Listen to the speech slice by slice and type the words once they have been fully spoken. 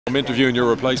I'm interviewing your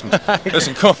replacement.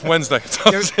 Listen, come Wednesday.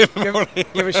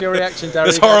 Give us your reaction, Darren.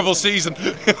 This horrible season.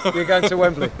 You're going to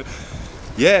Wembley.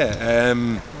 Yeah,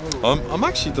 I'm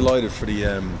actually delighted for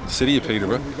the city of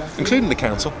Peterborough, including the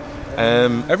council,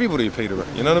 everybody of Peterborough.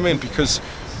 You know what I mean? Because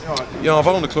I've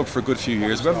owned the club for a good few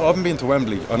years. I haven't been to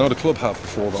Wembley. I know the club have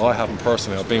before, but I haven't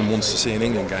personally. I've been once to see an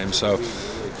England game, so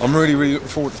I'm really looking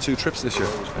forward to 2 trips this year.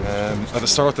 At the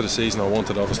start of the season, I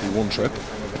wanted obviously 1 trip,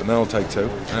 but now I'll take 2.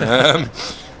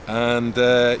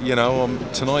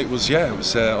 Tonight was I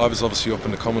was obviously up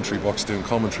in the commentary box doing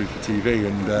commentary for TV,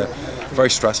 and very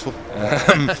stressful.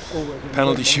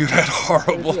 Penalty shootout,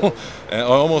 horrible. I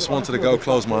almost wanted to go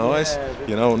close my eyes,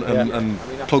 and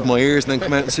plug my ears and then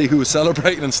come out and see who was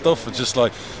celebrating and stuff. It's just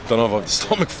like, don't know if I have the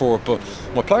stomach for it, but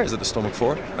my players had the stomach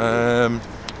for it.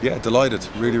 Yeah, delighted,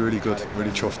 really good,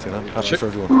 really chuffed, happy for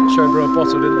everyone. Swindon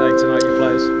bottled, didn't they, tonight, your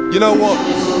players? You know what,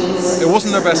 it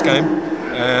wasn't their best game.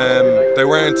 They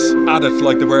weren't at it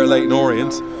like they were at Leyton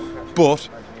Orient, but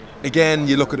again,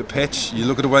 you look at the pitch, you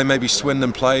look at the way maybe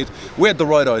Swindon played. We had the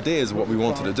right ideas of what we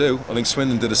wanted to do. I think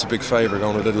Swindon did us a big favour,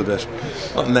 going a little bit,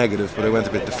 not negative, but they went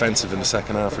a bit defensive in the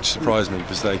second half, which surprised me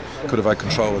because they could have had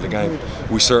control of the game.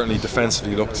 We certainly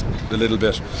defensively looked a little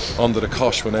bit under the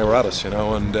cosh when they were at us,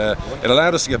 and it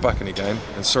allowed us to get back in the game,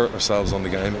 insert ourselves on the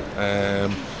game.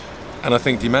 And I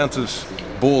think the amount of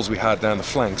balls we had down the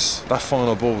flanks, that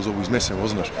final ball was always missing,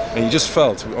 wasn't it? And you just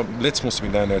felt, Litz must have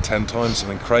been down there 10 times, and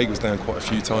then Craig was down quite a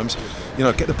few times.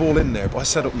 Get the ball in there. But I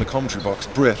said up in the commentary box,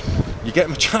 Britt, you get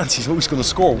him a chance, he's always going to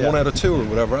score 1 out of 2 or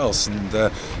whatever else. And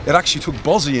it actually took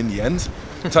Bozzy in the end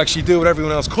to actually do what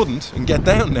everyone else couldn't and get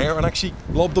down there and actually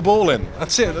lob the ball in.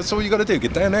 That's it. That's all you got to do.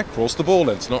 Get down there, cross the ball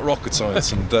in. It's not rocket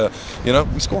science. And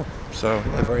we score. So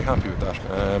yeah, very happy with that.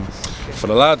 For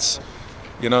the lads,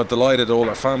 delighted all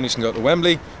our families can go to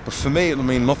Wembley, but for me it'll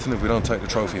mean nothing if we don't take the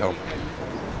trophy home.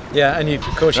 Yeah, and of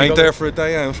course you ain't there for a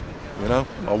day out.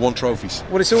 I want trophies.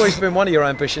 Well, it's always been one of your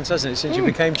ambitions, hasn't it, since you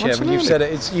became chairman? Absolutely. You've said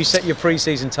it. You set your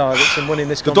pre-season targets, and winning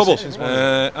this the double. competition.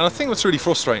 And I think what's really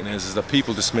frustrating is that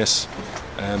people dismiss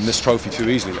this trophy too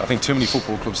easily. I think too many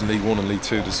football clubs in League 1 and League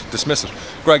 2 dismiss it.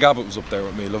 Greg Abbott was up there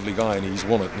with me, a lovely guy, and he's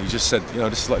won it. And he just said,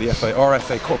 this is like our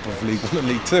FA Cup of League 1 and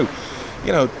League 2.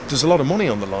 There's a lot of money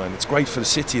on the line. It's great for the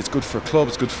city, it's good for a club,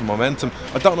 it's good for momentum.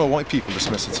 I don't know why people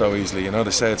dismiss it so easily. They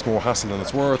say it's more hassle than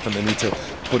it's worth, and they need to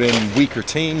put in weaker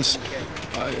teams.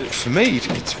 For me,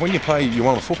 it's when you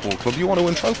want a football club, you want to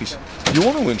win trophies. You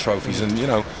want to win trophies, and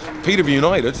Peterborough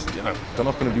United, they're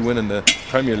not going to be winning the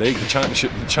Premier League, the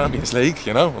Championship, and the Champions League,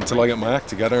 until I get my act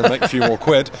together and make a few more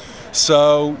quid.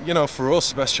 So, for us,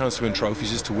 the best chance to win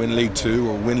trophies is to win League 2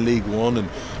 or win League 1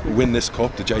 and win this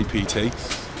cup, the JPT.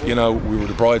 We were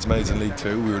the bridesmaids in League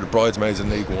 2, we were the bridesmaids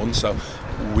in League 1, so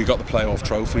we got the playoff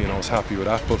trophy and I was happy with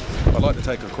that, but I'd like to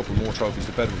take a couple more trophies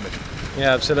to bed with me.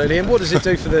 Yeah, absolutely. And what does it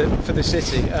do for the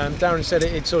city? Darren said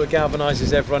it sort of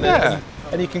galvanises everyone,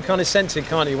 and you can kind of sense it,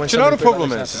 can't you? When do you know the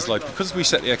problem is like, because we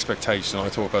set the expectation, I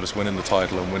talk about us winning the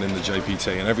title and winning the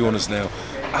JPT, and everyone is now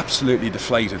absolutely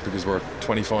deflated because we're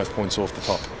 25 points off the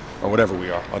top, or whatever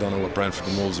we are. I don't know what Brentford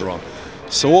and Wolves are on.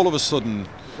 So all of a sudden,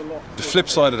 the flip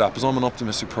side of that, because I'm an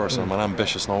optimistic person, I'm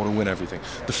ambitious and I want to win everything.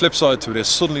 The flip side to it is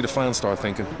suddenly the fans start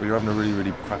thinking, well, you're having a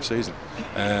really crap season.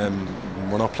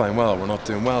 We're not playing well, we're not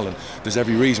doing well, and there's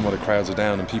every reason why the crowds are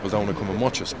down and people don't want to come and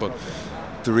watch us. But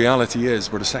the reality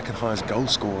is we're the second highest goal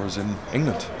scorers in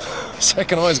England.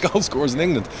 Second highest goal scorers in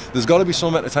England. There's got to be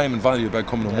some entertainment value about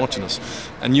coming and watching us.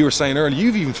 And you were saying earlier,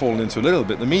 you've even fallen into a little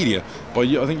bit the media. But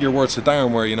I think your words to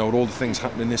Darren where, with all the things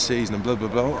happening this season and blah blah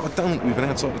blah. I don't think we've been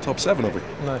outside the top 7, have we?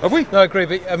 No. Have we? No, I agree.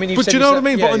 But I mean, you know what I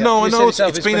mean? Yeah, but no, I know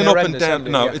it's been an up and down.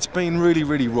 No, yeah. It's been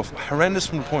really rough. Horrendous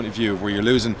from the point of view of where you're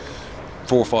losing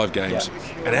 4 or 5 games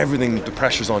and everything, the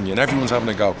pressure's on you and everyone's having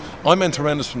a go. I meant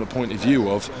horrendous from the point of view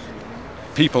of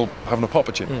people having a pop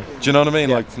at you. Do you know what I mean?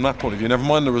 Like, from that point of view, never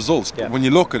mind the results, but when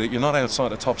you look at it, you're not outside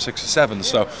the top 6 or 7.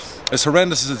 So as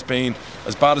horrendous as it's been,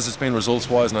 as bad as it's been results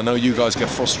wise, and I know you guys get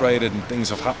frustrated and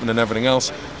things have happened and everything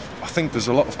else, I think there's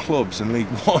a lot of clubs in League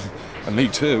 1 and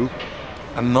League 2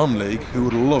 and non-league who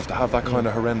would love to have that kind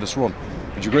of horrendous run.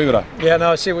 Would you agree with that? Yeah,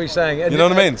 no, I see what you're saying. And, you know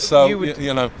what I mean? So,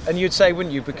 and you'd say,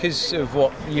 wouldn't you, because of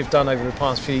what you've done over the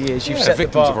past few years, you've set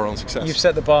victims the bar, of our own success. You've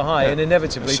set the bar high, and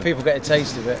inevitably people get a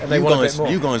taste of it, and they want a bit more.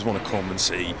 You guys want to come and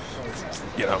see,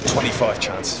 25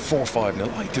 chances,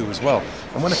 4-5-0. I do as well.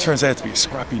 And when it turns out to be a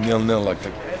scrappy 0-0, like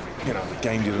the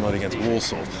game the other night against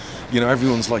Walsall,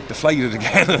 everyone's like deflated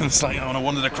again, and it's like, no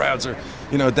wonder the crowds are,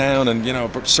 down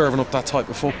and serving up that type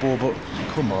of football. But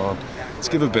come on. Let's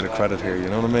give a bit of credit here, you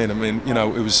know what I mean? We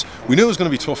knew it was going to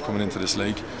be tough coming into this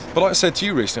league. But like I said to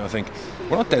you recently, I think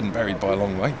we're not dead and buried by a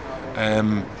long way.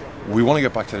 We want to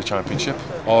get back to the Championship.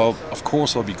 Of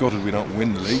course, I'll be gutted we don't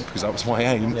win the league, because that was my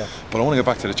aim. Yeah. But I want to get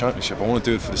back to the Championship. I want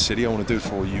to do it for the city. I want to do it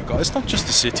for all you guys. It's not just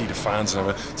the city, the fans, and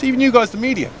everything. It's even you guys, the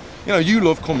media. You know, you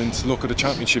love coming to look at a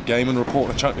Championship game and report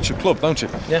on a Championship club, don't you?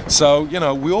 Yeah. So, you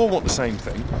know, we all want the same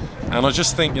thing. And I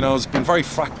just think, you know, it's been very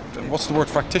what's the word,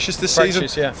 fractious this season?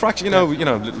 Yeah. You know,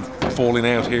 little falling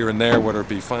out here and there, whether it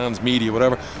be fans, media,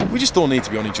 whatever. We just don't need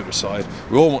to be on each other's side.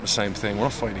 We all want the same thing. We're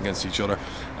not fighting against each other.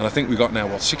 And I think we got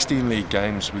now 16 league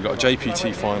games. We got a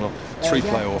JPT final, 3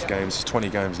 playoff games. There's 20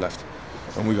 games left,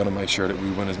 and we got to make sure that we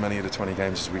win as many of the 20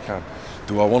 games as we can.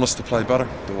 Do I want us to play better?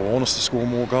 Do I want us to score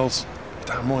more goals?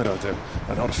 Damn right I do.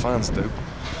 I know the fans do.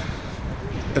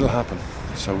 It'll happen.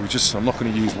 So I'm not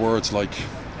going to use words like,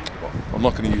 I'm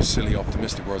not going to use silly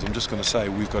optimistic words. I'm just going to say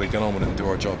we've got to get on with it and do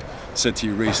our job. I said to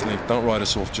you recently, don't write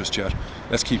us off just yet.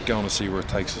 Let's keep going and see where it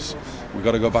takes us. We've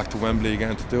got to go back to Wembley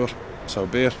again to do it. So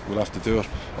be it. We'll have to do it.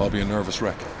 I'll be a nervous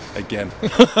wreck again.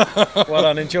 Well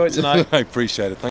done. Enjoy it tonight. I appreciate it.